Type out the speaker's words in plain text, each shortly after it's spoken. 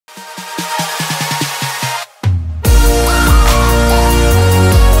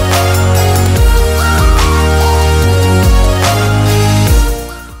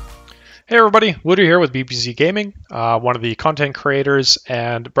Hey everybody, Woody here with BPC Gaming, one of the content creators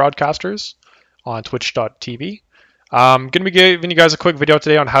and broadcasters on twitch.tv. I'm going to be giving you guys a quick video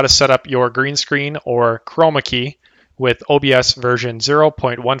today on how to set up your green screen or chroma key with OBS version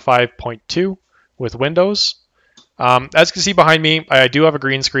 0.15.2 with Windows. As you can see behind me, I do have a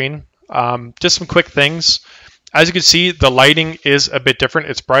green screen. Just some quick things. As you can see, the lighting is a bit different.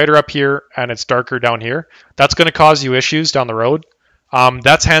 It's brighter up here and it's darker down here. That's going to cause you issues down the road.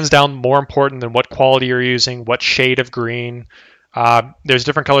 That's hands down more important than what quality you're using, what shade of green. There's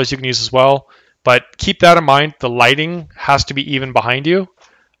different colors you can use as well, but keep that in mind. The lighting has to be even behind you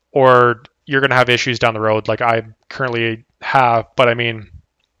or you're going to have issues down the road like I currently have, but I mean,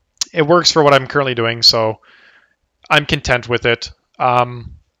 it works for what I'm currently doing, so I'm content with it.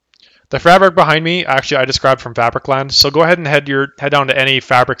 The fabric behind me, actually, I just grabbed from Fabricland, so go ahead and head down to any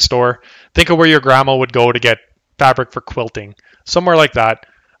fabric store. Think of where your grandma would go to get fabric for quilting. Somewhere like that.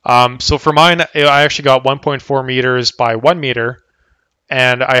 So for mine, I actually got 1.4 meters by 1 meter,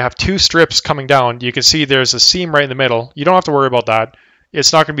 and I have two strips coming down. You can see there's a seam right in the middle. You don't have to worry about that.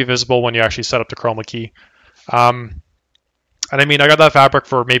 It's not going to be visible when you actually set up the chroma key. And I mean, I got that fabric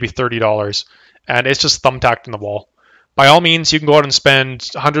for maybe $30, and it's just thumbtacked in the wall. By all means, you can go out and spend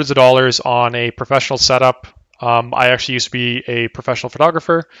hundreds of dollars on a professional setup. I actually used to be a professional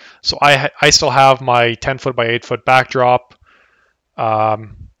photographer, so I still have my 10 foot by 8 foot backdrop.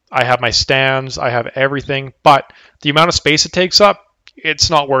 I have my stands, I have everything, but the amount of space it takes up,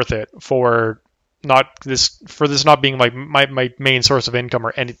 it's not worth it for this not being like my main source of income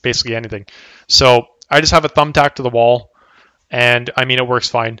or basically anything. So I just have a thumbtack to the wall, and I mean it works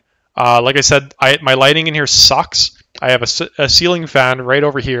fine. Like I said, my lighting in here sucks. I have a ceiling fan right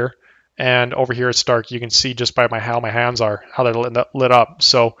over here, and over here it's dark. You can see just by how my hands are, how they're lit up.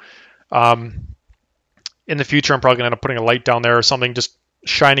 So in the future, I'm probably going to end up putting a light down there or something, just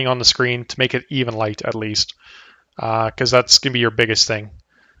shining on the screen to make it even light at least, because that's going to be your biggest thing.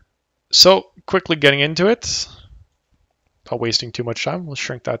 So quickly getting into it, not wasting too much time, we'll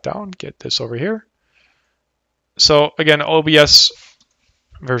shrink that down, get this over here. So again, OBS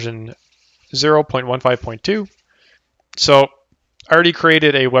version 0.15.2. So I already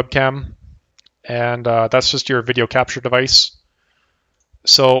created a webcam, and that's just your video capture device.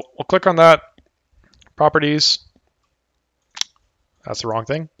 So we'll click on that. Properties. That's the wrong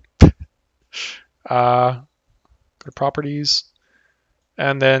thing. Go to properties.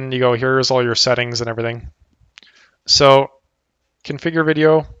 And then you go, here's all your settings and everything. So configure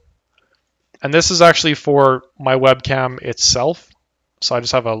video. And this is actually for my webcam itself. So I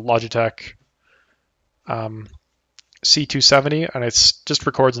just have a Logitech C270 and it's just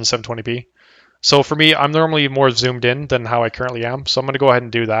records in 720p. So for me, I'm normally more zoomed in than how I currently am. So I'm going to go ahead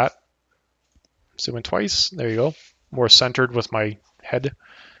and do that. Zoom in twice. There you go. More centered with my head.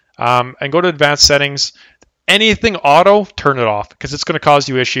 And go to advanced settings. Anything auto, turn it off because it's going to cause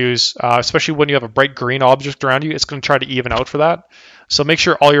you issues, especially when you have a bright green object around you. It's going to try to even out for that. So make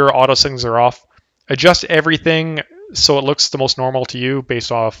sure all your auto settings are off. Adjust everything so it looks the most normal to you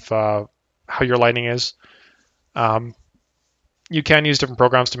based off how your lighting is. You can use different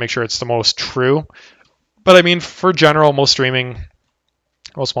programs to make sure it's the most true. But I mean, for general, most streaming,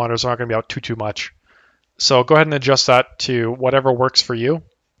 most monitors are not going to be out too much. So go ahead and adjust that to whatever works for you.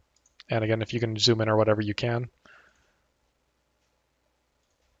 And again, if you can zoom in or whatever, you can.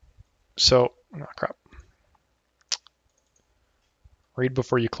 So, oh crap. Read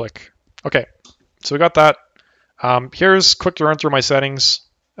before you click. Okay, so we got that. Here's quick to run through my settings.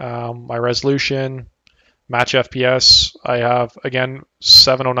 My resolution, match FPS. I have, again,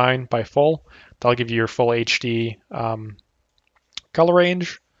 709 by full. That'll give you your full HD color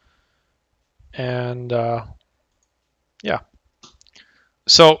range. And yeah.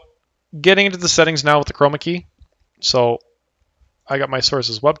 So getting into the settings now with the chroma key. So I got my source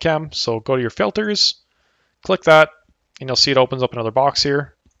as webcam. So go to your filters, click that, and you'll see it opens up another box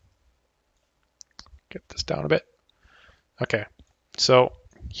here. Get this down a bit. Okay, so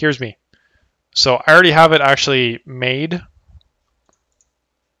here's me. So I already have it actually made,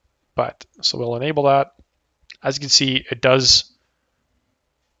 but so we'll enable that. As you can see, it does.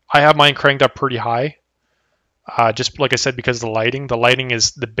 I have mine cranked up pretty high, just like I said, because of the lighting. The lighting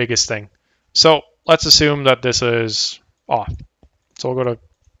is the biggest thing. So let's assume that this is off. So we'll go to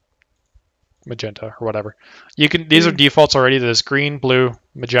magenta or whatever. You can. These are defaults already. There's green, blue,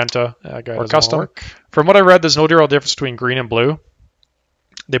 magenta, or custom. From what I read, there's no real difference between green and blue.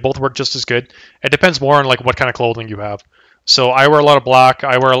 They both work just as good. It depends more on like what kind of clothing you have. So I wear a lot of black.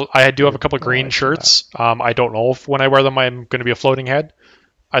 I do have a couple of green shirts. I don't know if when I wear them I'm going to be a floating head.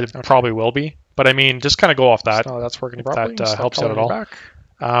 I probably will be, but I mean, just kind of go off that. So that's working properly. That helps out at all.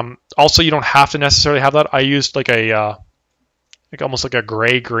 Also, you don't have to necessarily have that. I used like a like almost like a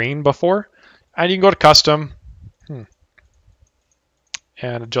gray-green before, and you can go to custom and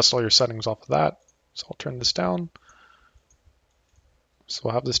adjust all your settings off of that. So I'll turn this down. So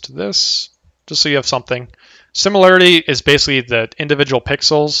we'll have this to this, just so you have something. Similarity is basically the individual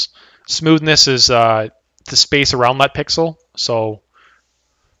pixels. Smoothness is the space around that pixel. So,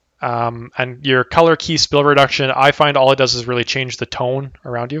 and your color key spill reduction, I find all it does is really change the tone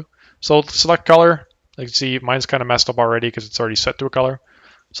around you. So select color. You can see mine's kind of messed up already because it's already set to a color.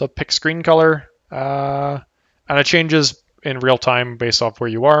 So pick screen color, and it changes in real time based off where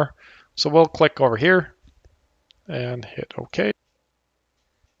you are. So we'll click over here and hit OK.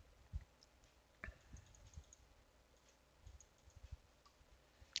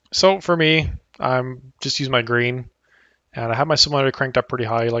 So for me, I'm just using my green, and I have my similarity cranked up pretty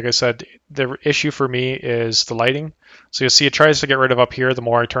high. Like I said, the issue for me is the lighting. So you'll see it tries to get rid of up here the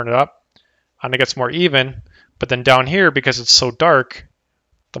more I turn it up, and it gets more even. But then down here, because it's so dark,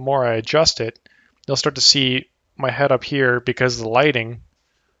 the more I adjust it, you'll start to see my head up here, because the lighting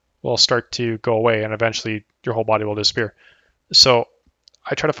will start to go away, and eventually your whole body will disappear. So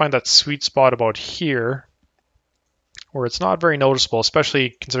I try to find that sweet spot about here, where it's not very noticeable,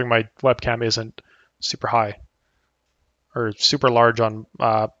 especially considering my webcam isn't super high or super large on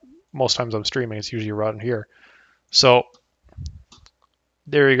most times I'm streaming. It's usually around here. So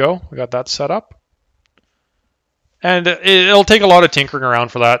there you go. We got that set up. And it'll take a lot of tinkering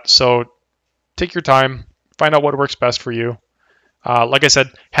around for that. So take your time, find out what works best for you. Like I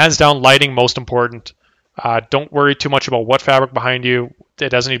said, hands down, lighting most important. Don't worry too much about what fabric behind you. It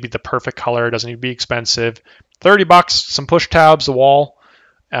doesn't need to be the perfect color. It doesn't need to be expensive. $30, some push tabs, a wall.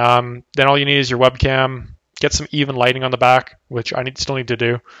 Then all you need is your webcam. Get some even lighting on the back, which I still need to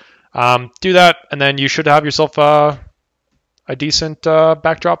do. Do that, and then you should have yourself a decent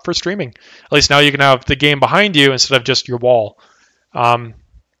backdrop for streaming. At least now you can have the game behind you instead of just your wall.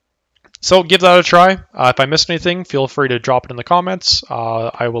 So give that a try. If I missed anything, feel free to drop it in the comments.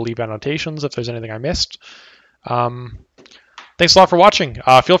 I will leave annotations if there's anything I missed. Thanks a lot for watching.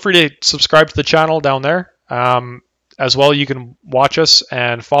 Feel free to subscribe to the channel down there. As well, you can watch us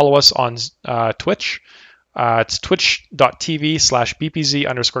and follow us on Twitch. It's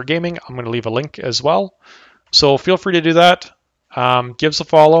twitch.tv/bpz_gaming. I'm going to leave a link as well. So feel free to do that. Give us a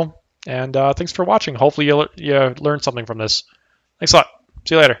follow. And thanks for watching. Hopefully you learned something from this. Thanks a lot.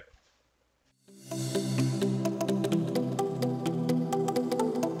 See you later.